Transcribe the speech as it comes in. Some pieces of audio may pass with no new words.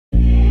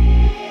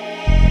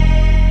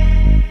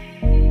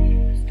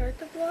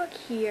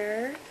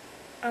here.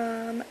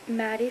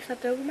 Maddie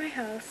slept over my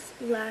house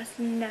last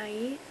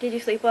night. Did you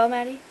sleep well,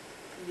 Maddie?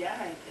 Yeah,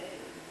 I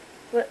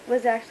did.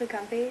 Was it actually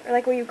comfy? Or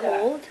like, were you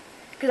cold?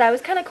 Because I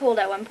was kind of cold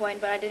at one point,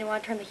 but I didn't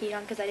want to turn the heat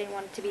on because I didn't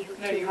want it to be too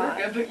hot. No, you were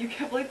good, but you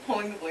kept like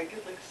pulling the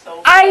blanket like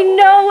so I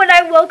know. When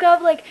I woke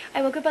up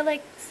at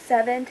like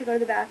 7 to go to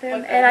the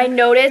bathroom, and I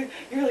noticed.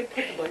 You're like,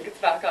 put the blankets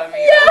back on me.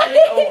 Yeah. I was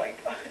like, oh my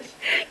gosh.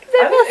 Because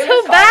I felt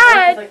so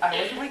bad. Like,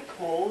 I wasn't like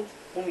cold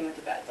when we went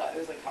to bed, so it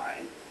was like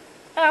fine.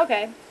 Oh,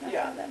 okay. That's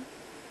fine then.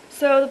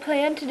 So the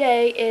plan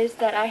today is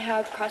that I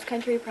have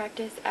cross-country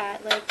practice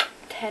at like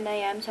 10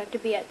 a.m. so I have to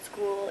be at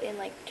school in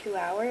like 2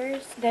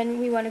 hours. Then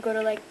we want to go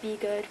to like Be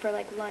Good for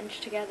like lunch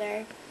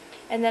together.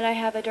 And then I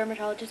have a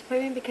dermatologist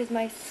appointment because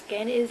my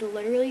skin is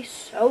literally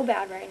so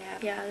bad right now.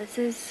 Yeah, this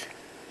is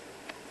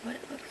what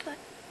it looks like.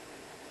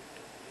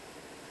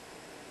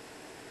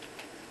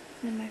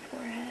 And my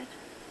forehead.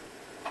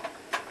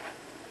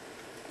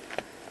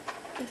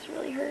 This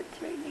really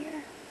hurts right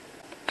here.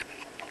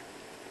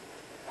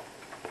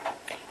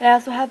 And I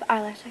also have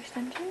eyelash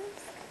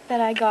extensions that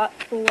I got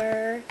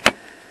for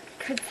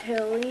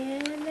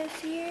cotillion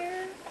this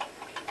year.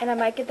 And I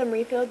might get them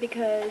refilled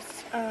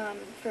because,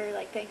 for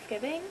like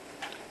Thanksgiving.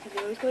 Because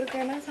we always go to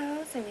Grandma's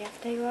house and we have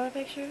to take a lot of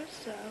pictures,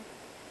 so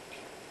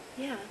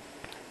yeah.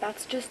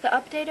 That's just the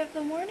update of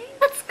the morning.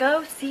 Let's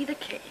go see the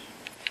kids.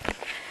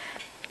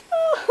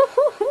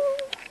 Oh.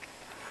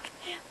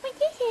 What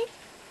is it?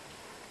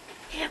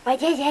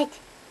 What is it?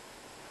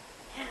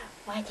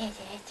 What is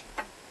it?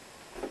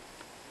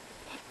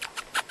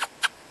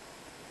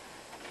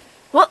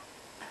 What?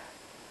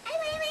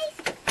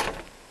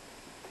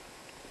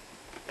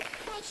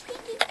 Hi,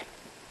 Stinky.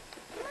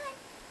 Come on.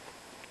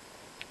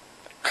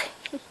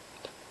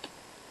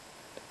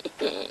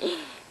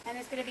 And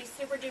it's going to be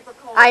super duper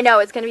cold. I know,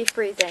 it's going to be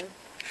freezing.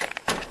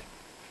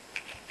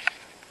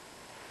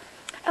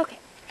 Okay.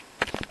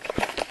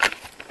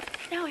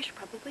 Now I should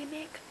probably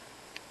make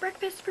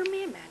breakfast for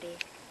me and Maddie.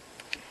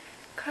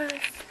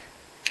 Because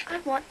I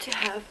want to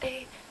have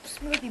a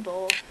smoothie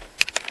bowl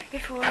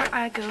before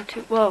I go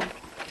to, whoa.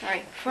 Sorry.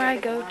 Before I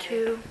go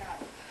to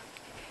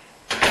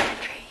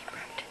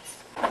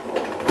practice.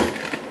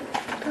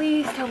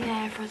 Please tell me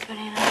I have frozen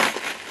bananas.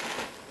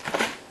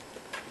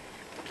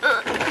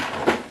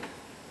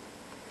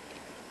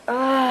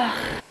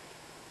 Ugh.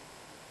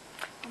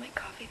 I'll make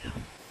coffee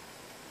though.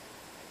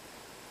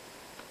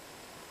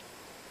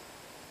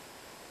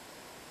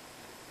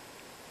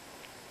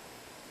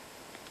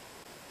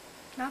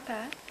 Not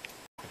bad.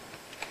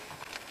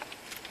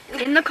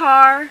 In the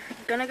car,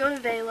 gonna go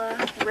to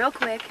Vela real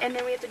quick, and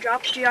then we have to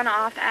drop Gianna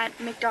off at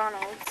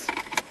McDonald's.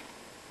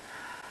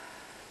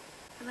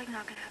 We're like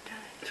not gonna have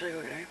time. Should I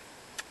go get her?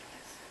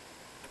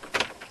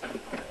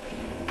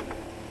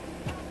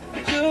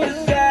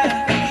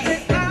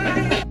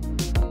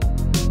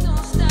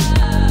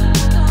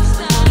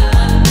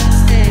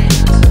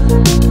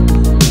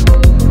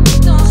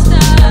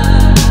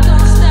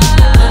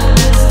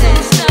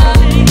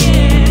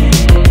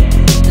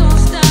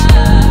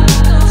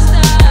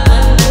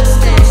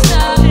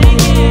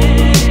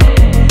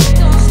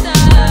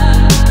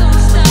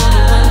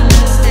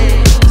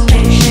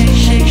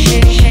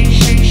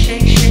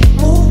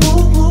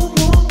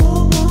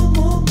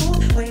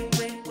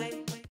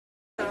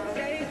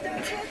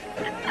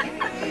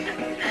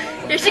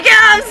 Here she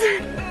comes!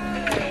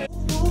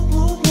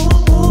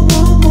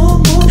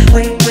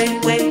 Wait,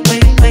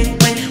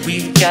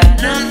 we've got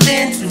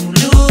nothing to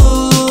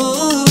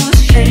lose.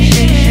 Shake,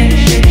 shake, shake,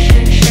 shake,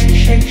 shake,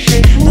 shake,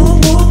 shake.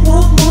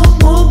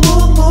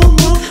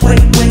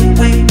 Wait,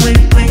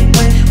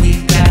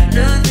 we've got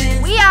nothing.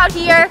 We out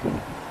here.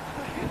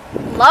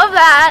 Love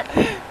that.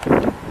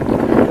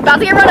 About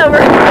to get run over.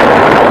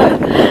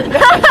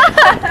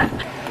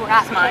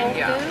 That's mine,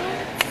 yeah.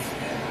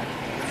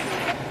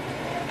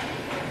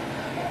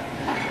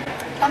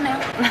 Thumbnail.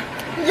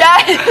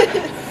 Yes!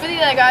 Look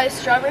at that, guys.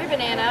 Strawberry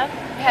banana.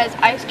 It has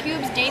ice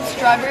cubes, dates,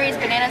 strawberries,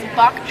 bananas,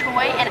 bok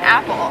choy, and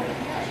apple.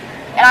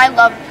 And I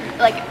love,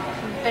 like,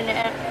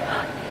 banana.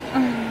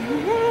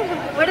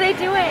 What are they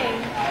doing?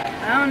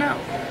 I don't know.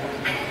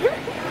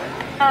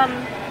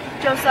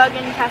 Joe Sugg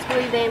and Casper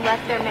Lee, they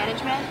left their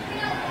management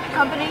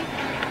company.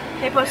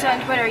 They posted on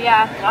Twitter,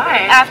 yeah.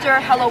 Why?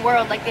 After Hello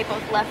World, like, they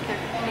both left their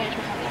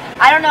management company.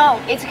 I don't know.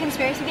 It's a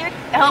conspiracy theory.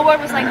 Hello World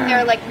was, like,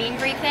 their, like, meet and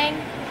greet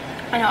thing.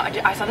 I know,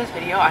 I saw this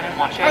video, I didn't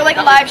watch it. Or like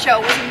a live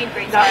show, it wasn't meet and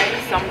greet, That sorry.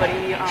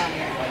 somebody,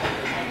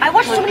 I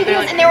watched so many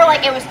videos like, and they were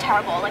like, it was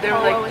terrible. Like, they were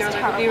Hello like, was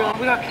terrible.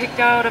 we got kicked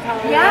out of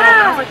Hello World.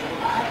 Yeah! I was like,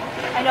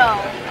 I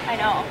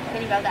know,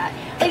 thinking about that.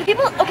 Like,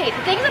 people, okay,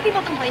 the things that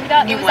people complained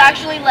about, You it was went.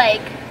 actually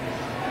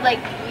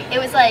it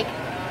was like,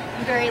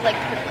 very, like,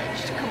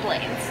 privileged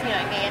complaints, you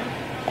know what I mean?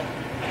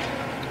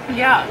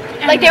 yeah.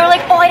 Like, they were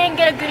like, oh, I didn't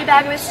get a goodie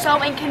bag, it was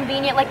so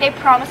inconvenient, like, they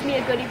promised me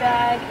a goodie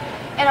bag,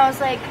 and I was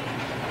like,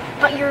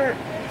 but you're,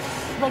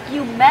 like,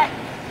 you met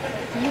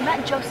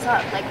Joe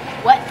Sugg, like,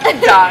 what?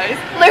 Guys.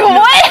 Like,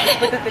 what?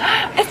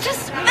 It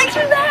just makes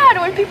me mad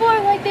when people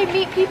are like, they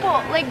meet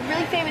people, like,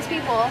 really famous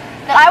people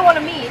that I want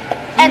to meet,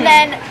 and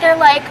then they're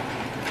like,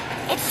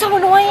 It's so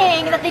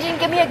annoying that they didn't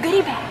give me a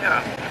goodie bag.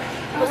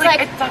 Yeah. I was Like,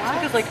 like, it sucks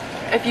because like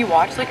if you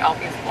watch like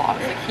Alfie's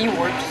vlogs, like he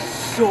worked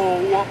so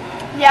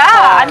yeah,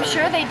 hard. I'm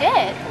sure they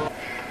did.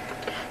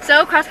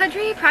 So cross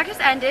country practice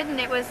ended and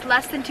it was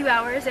less than 2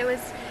 hours. It was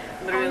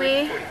Literally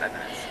only, 45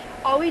 minutes.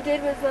 all we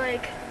did was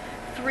like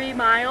 3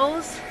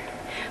 miles.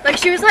 Like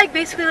she was like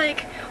basically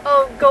like,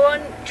 oh, go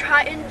on,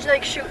 try and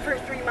like shoot for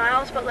 3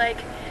 miles, but like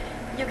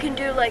you can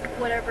do like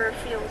whatever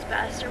feels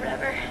best or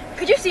whatever.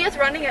 Could you see us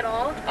running at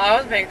all? I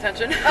wasn't paying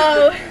attention.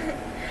 Oh,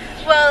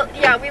 well,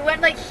 yeah, we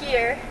went like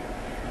here.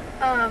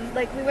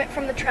 Like we went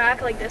from the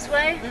track like this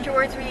way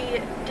towards we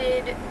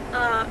did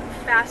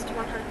fast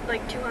 100,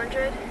 like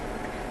 200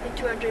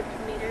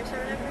 meters or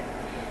whatever,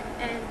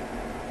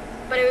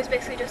 but it was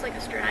basically just like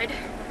a stride,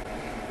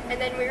 and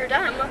then we were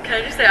done. Can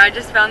I just say, I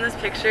just found this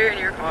picture in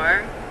your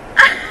car,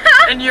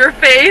 and your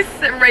face,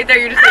 and right there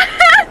you're just like,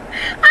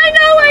 I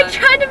know, I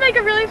tried to make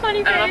a really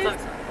funny I don't know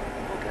face. if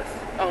that's focus.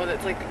 Oh,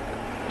 that's like,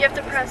 You have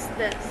to press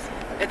this.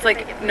 it's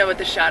like, no, with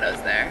the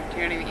shadows there. Do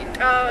you know what I mean?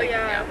 Oh, Like,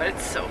 yeah. but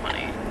it's so funny.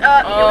 Here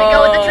we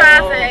go with the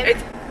traffic.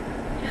 It's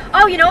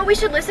Oh, you know what we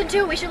should listen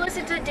to? We should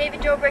listen to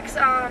David Dobrik's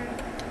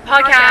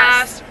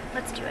podcast.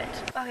 Let's do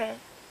it. Okay,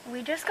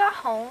 we just got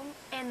home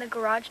and the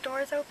garage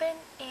door is open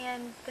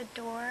and the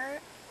door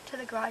to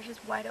the garage is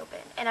wide open.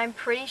 And I'm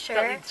pretty sure...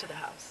 That leads to the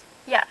house.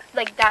 Yeah,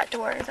 like that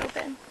door is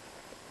open.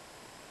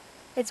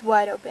 It's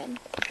wide open.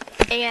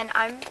 And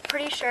I'm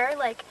pretty sure,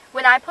 like,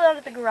 when I pulled out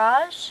of the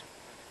garage,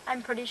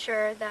 I'm pretty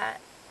sure that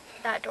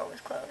that door was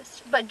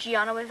closed. But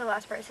Gianna was the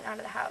last person out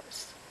of the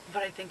house.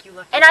 But I think you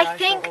left And the I garage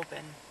think- door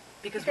open.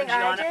 Because You when think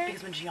I Gianna, did?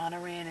 because when Gianna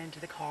ran into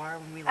the car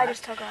when we I left,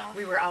 just took off.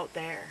 we were out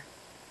there.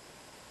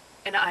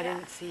 And I Yeah.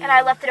 didn't see. And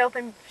I left it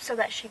open so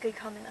that she could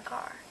come in the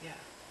car. Yeah.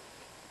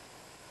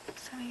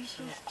 So maybe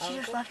she I'll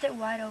just go- left it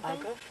wide open. I'll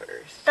go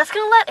first. That's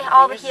gonna let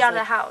all the heat out of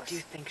the house. Do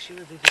you think she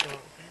would leave the door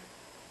open?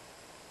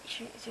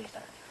 She's done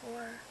it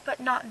before, but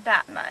not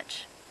that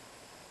much.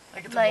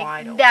 Like it's Like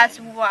wide open. that's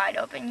wide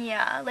open,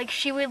 yeah. Like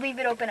she would leave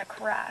it open a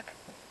crack.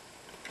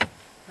 So,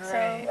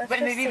 Right. let's But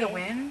just maybe the see.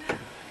 wind?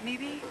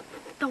 Maybe?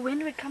 The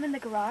wind would come in the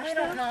garage. I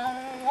though? don't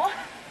know.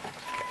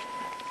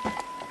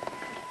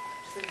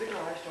 Just leave the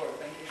garage door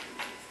open in case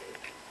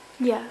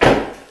we need to stay.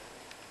 Yeah.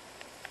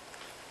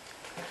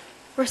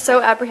 We're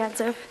so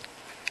apprehensive.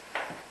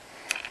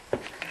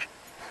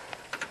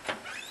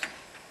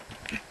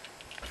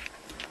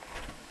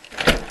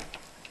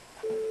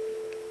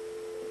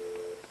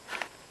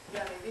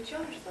 Yeah, maybe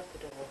Gianna just left the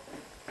door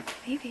open.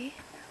 Maybe.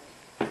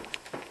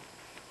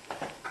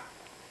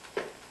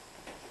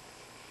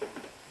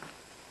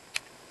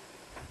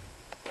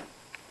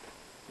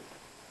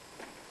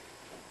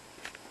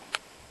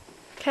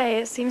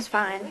 Okay, it seems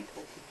fine.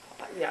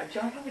 Yeah,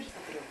 Gianna probably just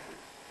left the door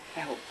open. I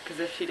hope, because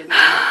if she didn't.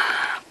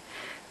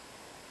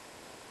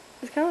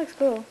 This kind of looks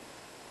cool.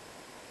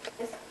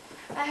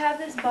 I have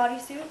this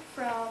bodysuit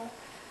from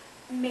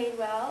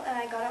Madewell, and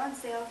I got it on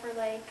sale for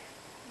like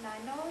 $9.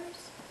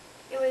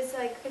 It was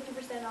like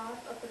 50%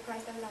 off of the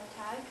price that was on the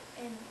tag,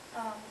 and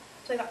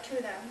so I got 2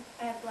 of them.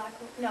 I have black,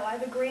 no, I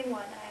have a green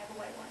one, and I have a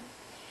white one.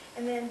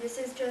 And then this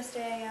is just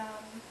a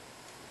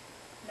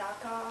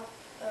knockoff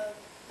of,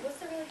 what's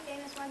the really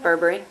famous one?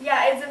 Burberry?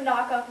 Yeah, it's a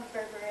knockoff of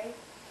Burberry.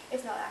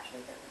 It's not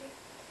actually Burberry.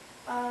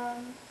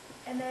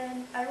 And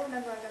then, I don't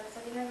remember what I got this.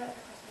 I think I got it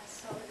for Christmas,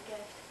 so it was a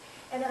gift.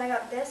 And then I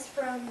got this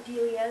from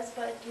Delia's,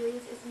 but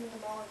Delia's isn't in the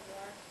mall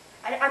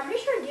anymore. I'm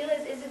pretty sure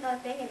Delia's isn't a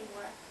thing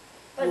anymore.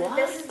 But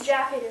this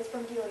jacket is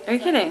from Delia's. Are you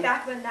kidding?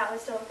 Back when that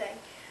was still a thing.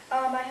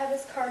 I have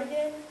this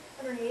cardigan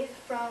underneath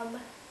from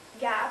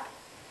Gap.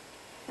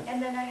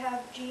 And then I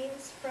have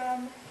jeans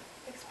from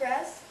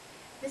Express.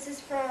 This is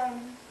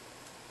from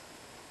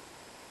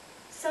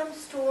some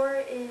store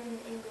in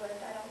England.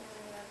 I don't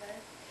really remember.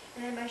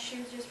 And then my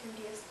shoes just from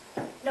DS.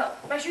 No,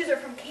 my shoes are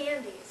from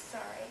Candies.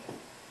 Sorry.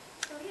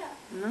 So yeah.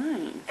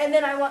 Nice. And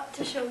then I want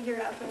to show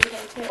your outfit today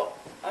too. Oh,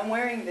 I'm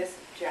wearing this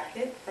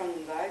jacket from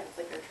Levi's. It's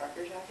like their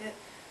trucker jacket.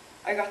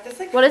 I got this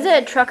like. What is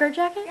it? A trucker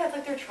jacket? Yeah, it's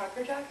like their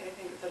trucker jacket. I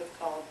think that's what it's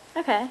called.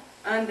 Okay.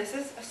 And this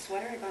is a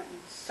sweater I got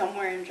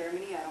somewhere in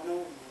Germany. I don't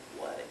know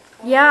what it's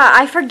called. Yeah,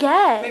 I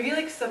forget. Maybe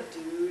like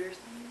Subdued or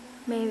something.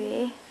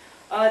 Maybe.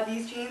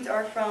 These jeans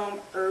are from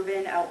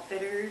Urban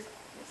Outfitters,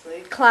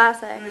 obviously.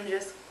 Classic. And then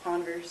just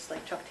Converse,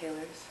 like Chuck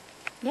Taylor's.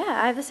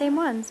 Yeah, I have the same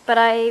ones, but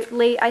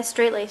I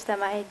straight laced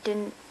them. I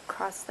didn't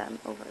cross them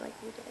over like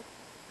you did.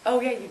 Oh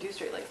yeah, you do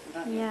straight lace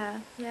them, don't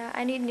you? Yeah,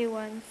 I need new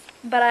ones.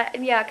 But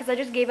because I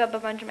just gave up a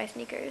bunch of my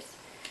sneakers.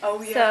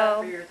 Oh yeah,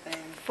 So, for your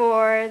thing.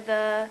 For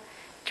the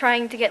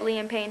trying to get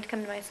Liam Payne to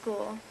come to my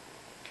school.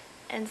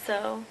 And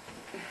so,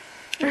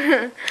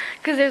 because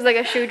there's like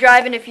a shoe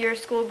drive, and if your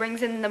school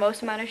brings in the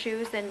most amount of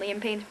shoes, then Liam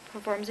Payne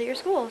performs at your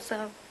school.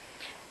 So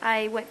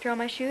I went through all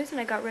my shoes and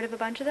I got rid of a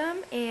bunch of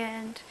them,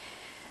 and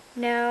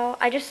now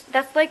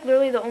that's like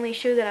literally the only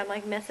shoe that I'm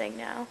like missing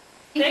now.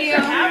 Thank you.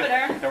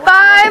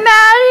 Bye,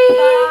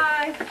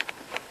 Maddie! Bye.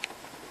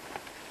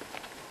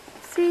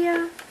 See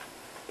ya.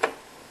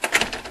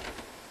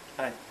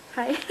 Hi.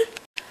 Hi.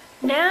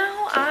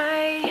 Now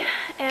I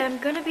am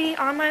going to be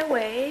on my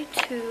way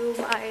to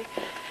my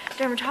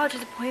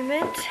dermatologist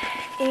appointment,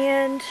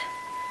 and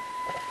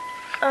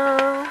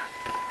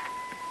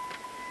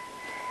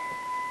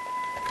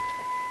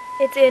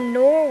it's in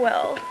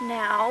Norwell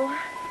now.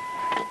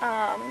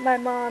 My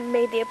mom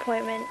made the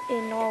appointment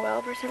in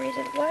Norwell for some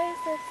reason. Why is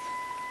this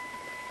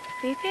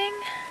beeping?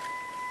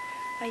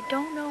 I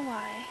don't know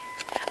why.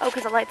 Oh,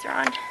 because the lights are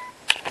on.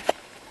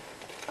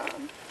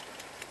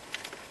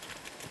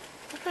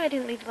 Hopefully I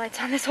didn't leave the lights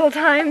on this whole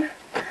time.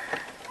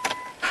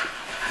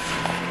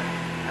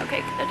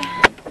 Okay, good.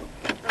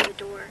 Oh, the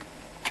door.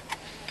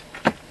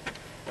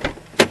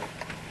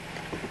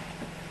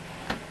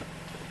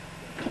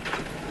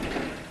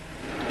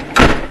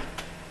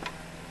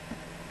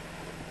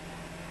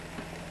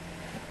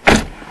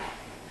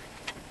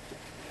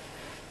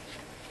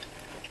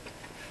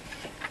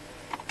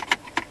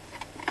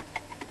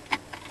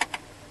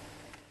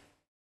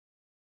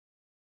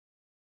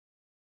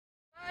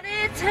 What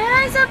it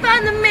takes to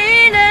find the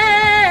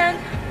meaning.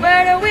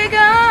 Where do we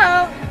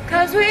go?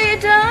 'Cause we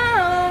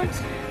don't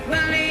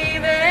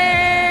believe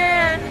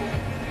in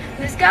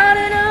this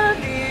garden of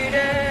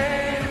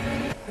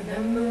Eden.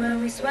 Remember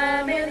when we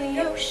swam in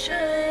the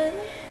ocean?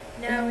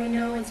 Now we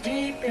know it's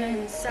deep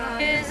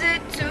inside. Is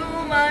it too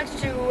much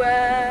to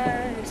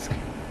ask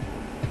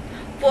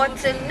for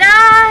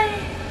tonight?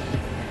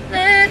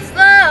 Let's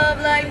love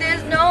like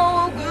there's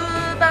no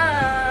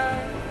goodbye.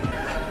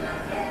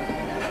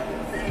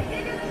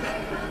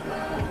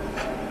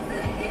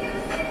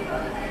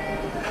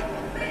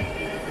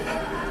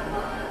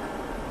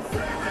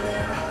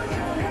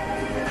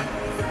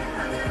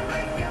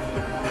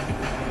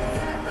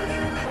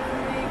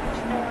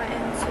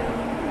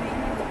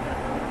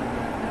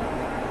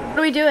 What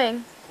are we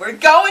doing? We're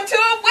going to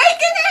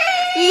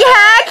Awakening!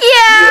 Heck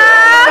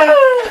yeah!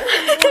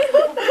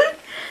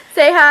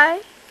 Say hi.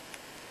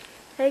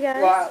 Hey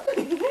guys. Wow.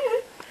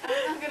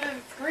 I'm gonna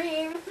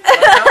scream.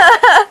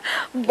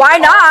 Why I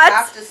not?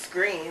 have to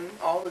scream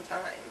all the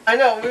time. I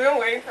know, we've been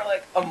waiting for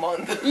like a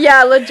month.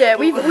 Yeah, legit.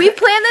 We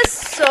planned this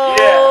so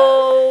Yeah.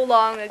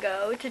 long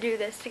ago to do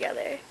this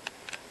together.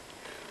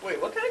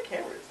 Wait, what kind of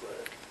camera is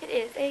that? It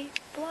is a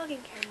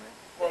vlogging camera.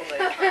 Well,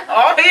 like,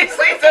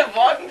 obviously it's a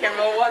vlogging camera,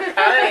 but what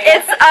kind?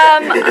 It's a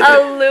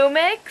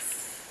Lumix,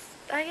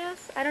 I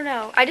guess. I don't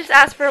know. I just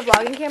asked for a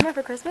vlogging camera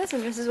for Christmas,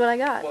 and this is what I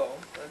got. Whoa,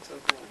 that's so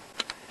cool.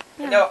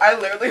 Yeah. No, I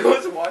literally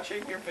was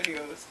watching your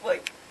videos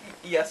like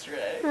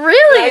yesterday.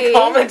 Really? And I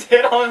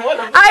commented on one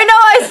of them. I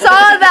know, I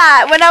saw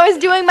that when I was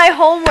doing my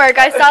homework.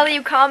 I saw that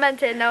you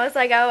commented, and I was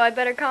like, oh, I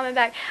better comment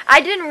back.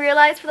 I didn't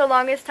realize for the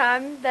longest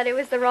time that it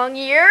was the wrong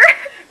year.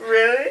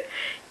 Really?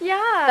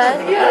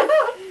 Yeah.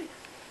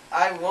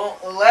 I won't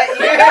let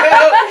you.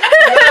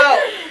 No.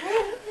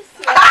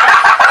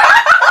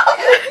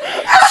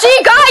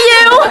 She got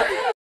you!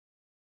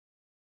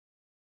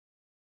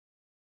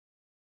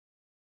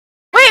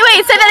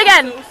 Wait, say that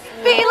again.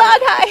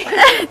 Vlog hi.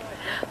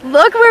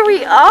 Look where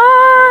we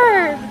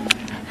are.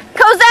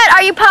 Cosette,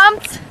 are you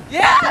pumped?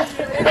 Yeah.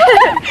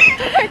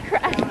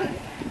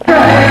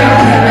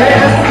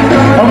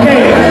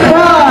 Okay,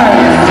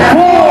 5,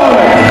 4,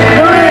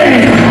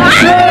 3,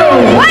 2.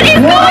 What is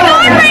going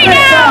on right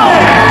now?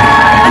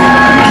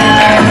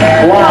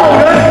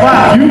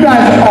 Wow, you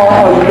guys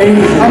are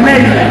amazing.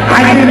 Amazing.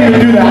 I can't even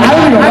do that. I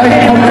don't even like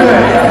how good.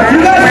 You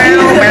guys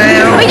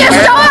We just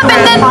show up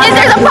and then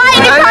there's a pie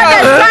in the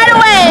contest right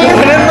away.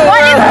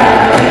 What is?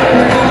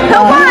 Who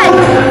won?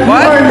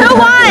 What? Who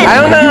won? I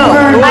don't know.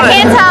 I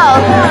can't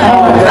tell.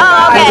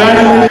 Oh,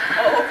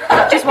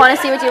 okay. Just want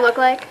to see what you look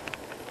like?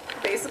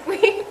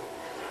 Basically.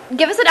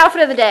 Give us an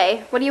outfit of the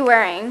day. What are you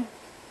wearing?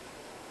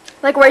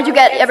 Like, where'd you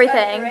get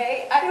everything?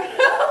 Right? I don't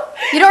know.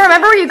 You don't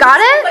remember where you got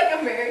it? Like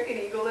American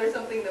Eagle or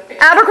something.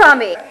 The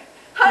Abercrombie.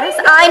 Honey,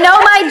 I know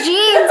my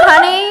jeans,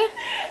 honey.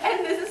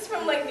 And this is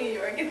from like New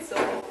York. It's so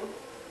cool.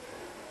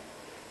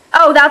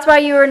 Oh, that's why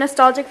you were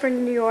nostalgic for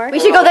New York? We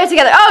should go there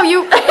together. Oh,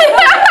 you...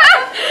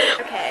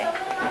 Okay.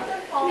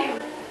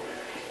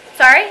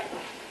 Sorry?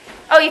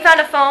 Oh, you found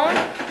a phone?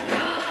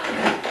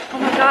 Oh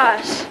my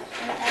gosh.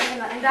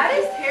 That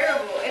is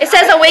terrible. It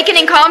says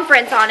Awakening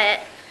Conference on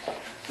it.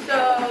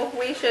 So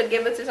we should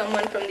give it to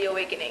someone from the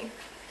Awakening.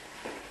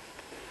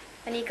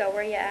 Anika,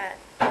 where you at?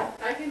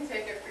 I can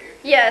take it for you.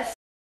 Yes.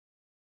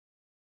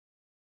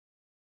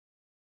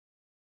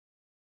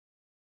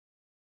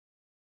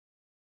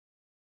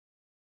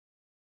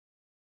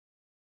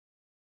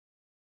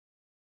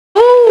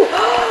 Ooh,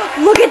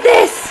 look at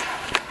this!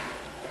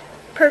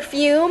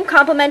 Perfume,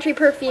 complimentary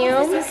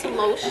perfume. Is this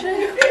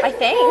lotion? I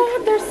think.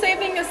 Oh, they're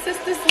saving a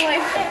sister's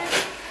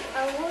life.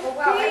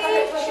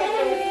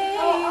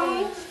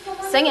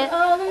 Sing it.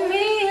 All of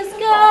me is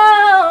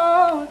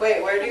gone.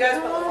 Wait, where do you guys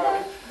put the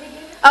phone?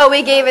 Oh,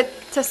 we gave it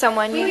to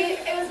someone. It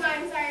was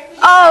mine, sorry.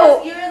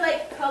 Oh, You're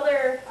like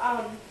color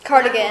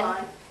cardigan.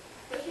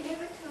 But she gave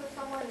it to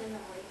someone in the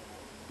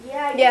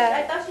Awakening. Yeah.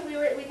 I thought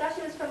we thought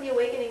she was from the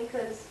Awakening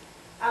because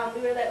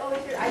we were like, oh, we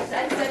should. I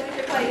said we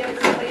should probably give it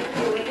to somebody from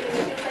the Awakening, and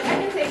she was like, I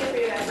can take it for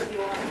you guys if you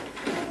want.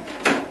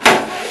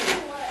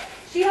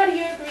 She had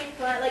your green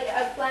flannel, like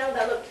a flannel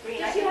that looked green.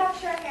 Did she have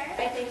short hair?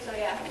 I think so,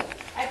 yeah.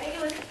 I think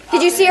it was. Did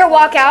Did you see her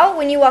walk out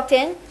when you walked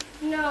in?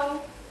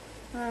 No.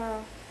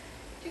 Oh.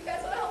 Do you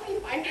guys want to help me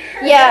find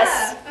her?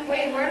 Yes. Yeah.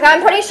 Wait, where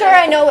I'm pretty sure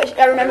I know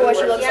I remember what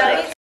she looks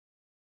like.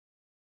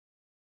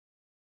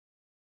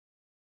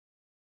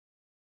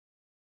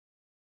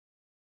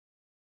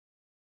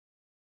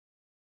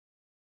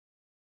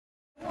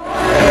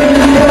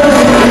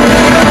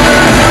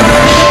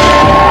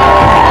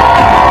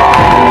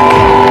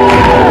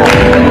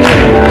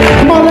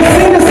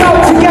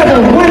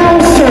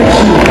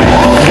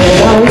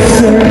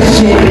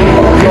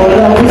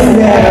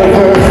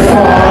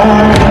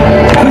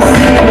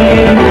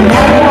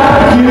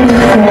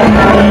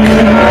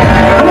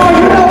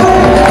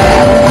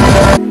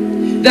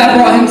 That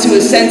brought him to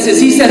his senses.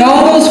 He said,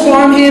 all those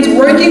farmhands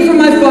working for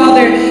my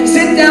father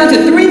sit down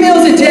to 3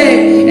 meals a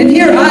day, and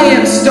here I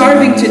am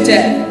starving to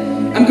death.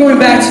 I'm going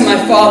back to my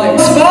father.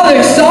 His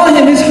father saw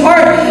him, his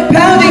heart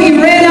pounding.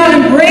 He ran out,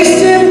 embraced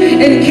him,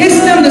 and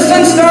kissed him. The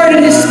son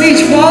started his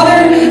speech,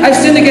 Father, I've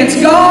sinned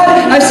against God.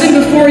 I've sinned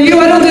before you.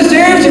 I don't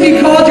deserve to be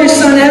called your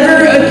son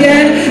ever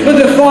again. But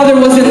the father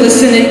wasn't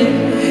listening.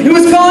 He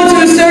was calling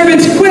to his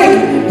servants, quick,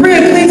 bring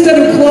a clean set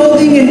of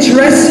clothing and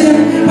dress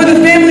him. Put a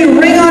family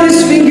ring on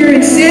his finger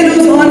and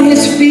sandals on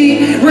his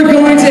feet. We're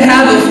going to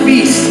have a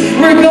feast.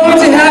 We're going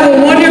to have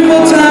a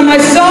wonderful time. My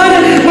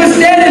son was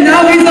dead and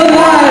now he's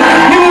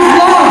alive. He was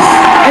lost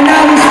and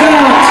now he's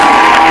found.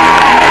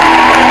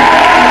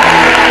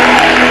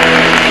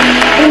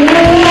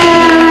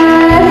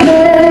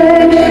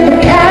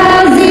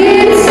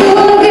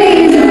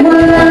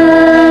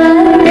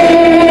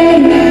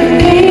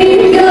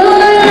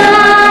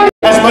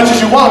 As much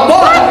as you want,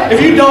 but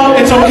if you don't,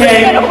 it's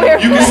okay.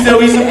 You can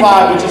still eat some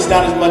pie, but just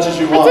not as much as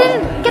you want. I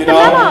didn't get the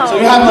memo. So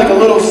you have like a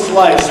little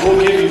slice. We'll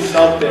give you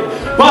something.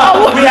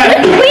 But we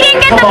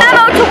didn't get the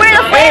memo to wear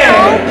the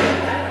flannel.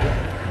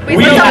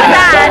 We still look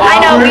bad. I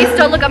know, we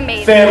still look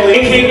amazing. Family,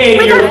 aka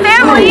We your got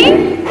family.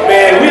 crew.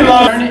 Man, we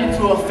love. Turn it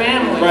into a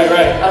family. Right.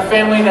 A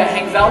family that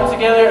hangs out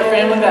together, a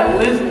family that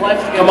lives life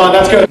together. Come on,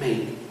 that's good.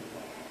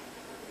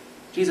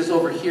 Jesus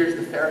overhears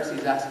the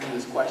Pharisees asking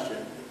this question.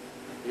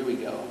 Here we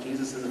go.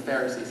 Jesus and the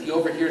Pharisees. He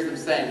overhears them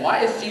saying, why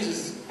is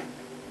Jesus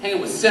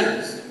hanging with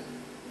sinners?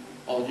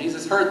 Well,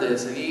 Jesus heard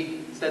this and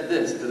he said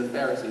this to the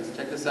Pharisees.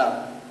 Check this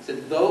out. He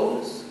said,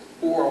 those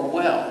who are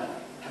well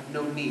have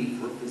no need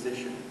for a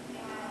physician,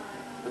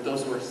 but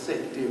those who are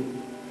sick do.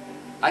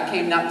 I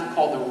came not to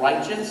call the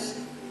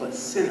righteous, but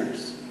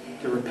sinners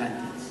to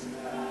repentance.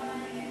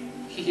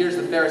 He hears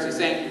the Pharisees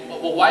saying,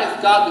 well, why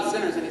is God with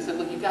sinners? And he said,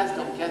 look, you guys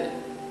don't get it.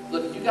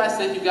 Look, if you guys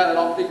think you got it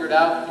all figured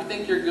out, if you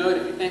think you're good,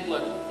 if you think,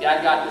 look, yeah,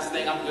 I got this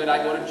thing, I'm good,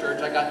 I go to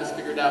church, I got this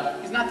figured out,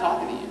 he's not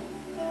talking to you.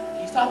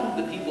 He's talking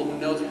to the people who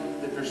know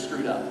that they're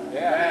screwed up.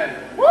 Yeah.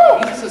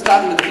 Jesus is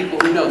talking to the people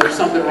who know there's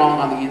something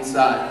wrong on the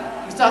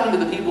inside. He's talking to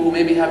the people who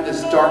maybe have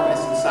this darkness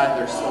inside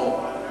their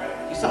soul.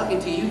 He's talking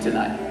to you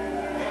tonight,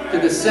 to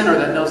the sinner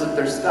that knows that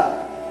they're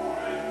stuck.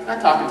 He's not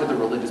talking to the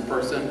religious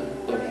person.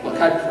 Look,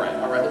 I pray,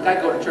 all right? Look, I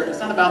go to church. It's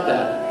not about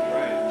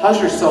that. How's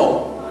your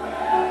soul?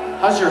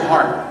 How's your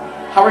heart?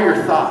 How are your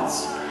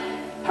thoughts?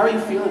 How are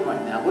you feeling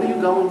right now? What are you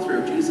going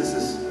through? Jesus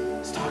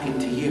is talking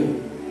to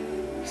you.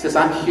 He says,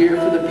 I'm here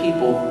for the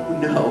people who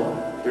know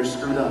they're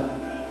screwed up.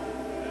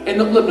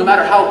 And look, no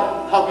matter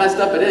how messed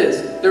up it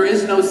is, there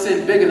is no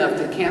sin big enough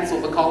to cancel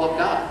the call of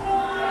God.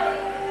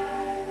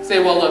 Say,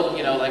 well, look,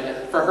 you know,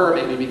 like for her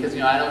maybe because, you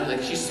know, I know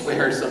like she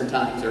swears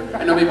sometimes, or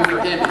I know maybe for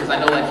him because I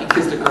know like he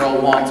kissed a girl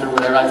once or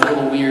whatever. It's a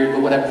little weird,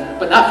 but whatever.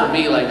 But not for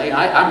me. Like, hey,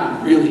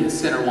 I'm really a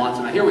sinner once,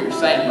 and I hear what you're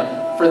saying,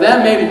 but for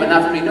them maybe, but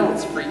not for me. No,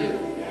 it's for you.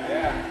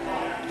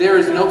 There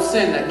is no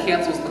sin that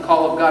cancels the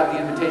call of God, the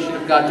invitation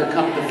of God to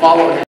come to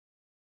follow Him.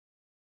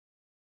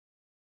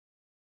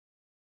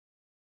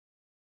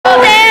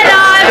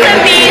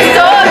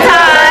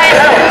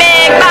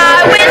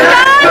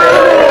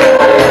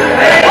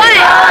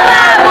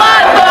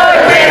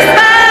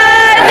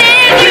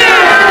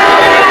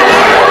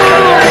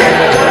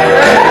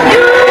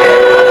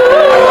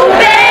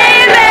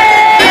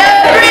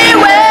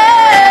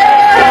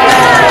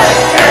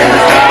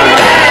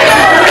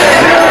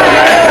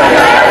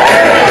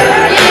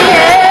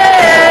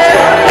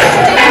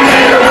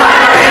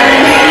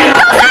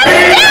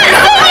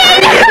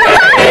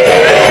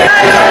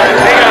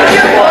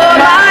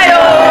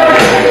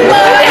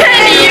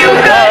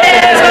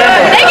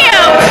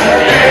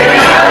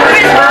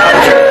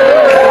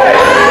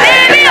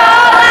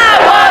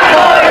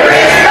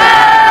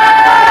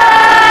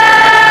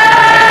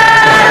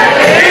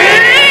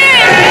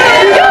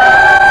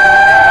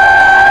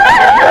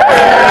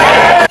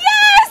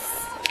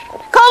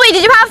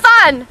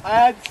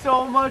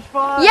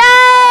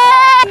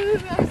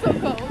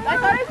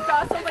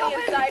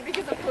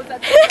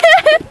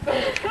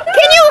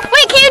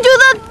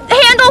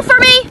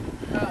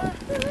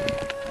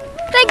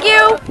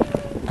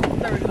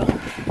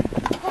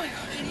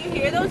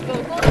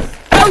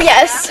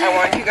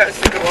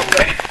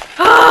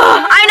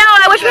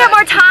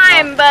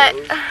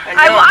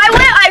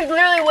 I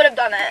literally would have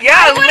done it. Yeah,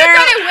 I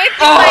literally.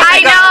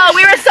 I know,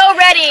 we were so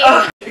ready.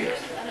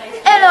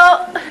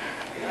 Hello.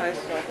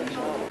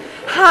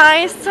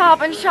 Hi,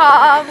 Stop and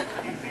Shop.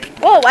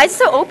 Whoa, why is it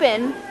so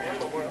open?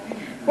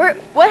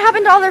 What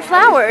happened to all their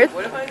flowers?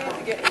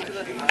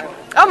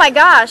 Oh my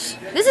gosh,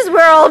 this is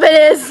where all of it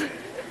is.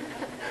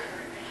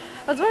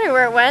 I was wondering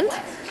where it went.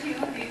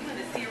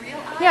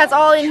 Yeah, it's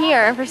all in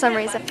here for some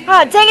reason.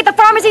 Oh, dang it, the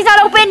pharmacy's not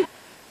open!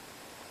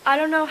 I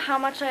don't know how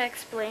much I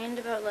explained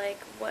about like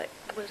what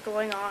was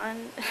going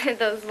on in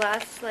those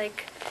last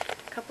like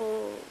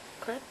couple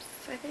clips,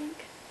 I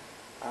think.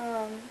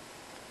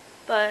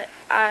 But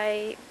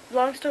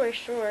long story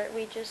short,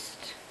 we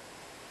just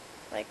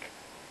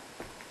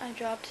I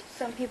dropped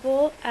some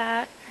people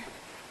at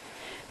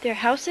their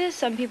houses,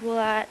 some people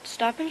at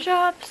Stop and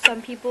Shop,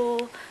 some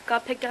people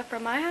got picked up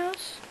from my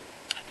house,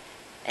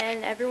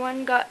 and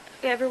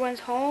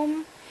everyone's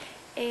home,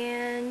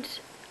 and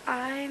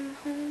I'm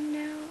home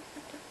now.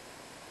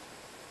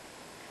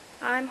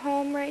 I'm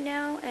home right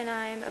now, and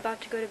I'm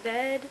about to go to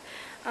bed.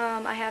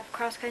 I have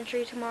cross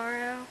country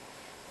tomorrow,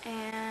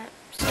 and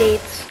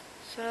states,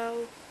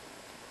 so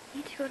I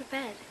need to go to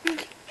bed.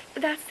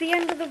 That's the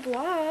end of the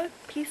vlog.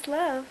 Peace,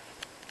 love.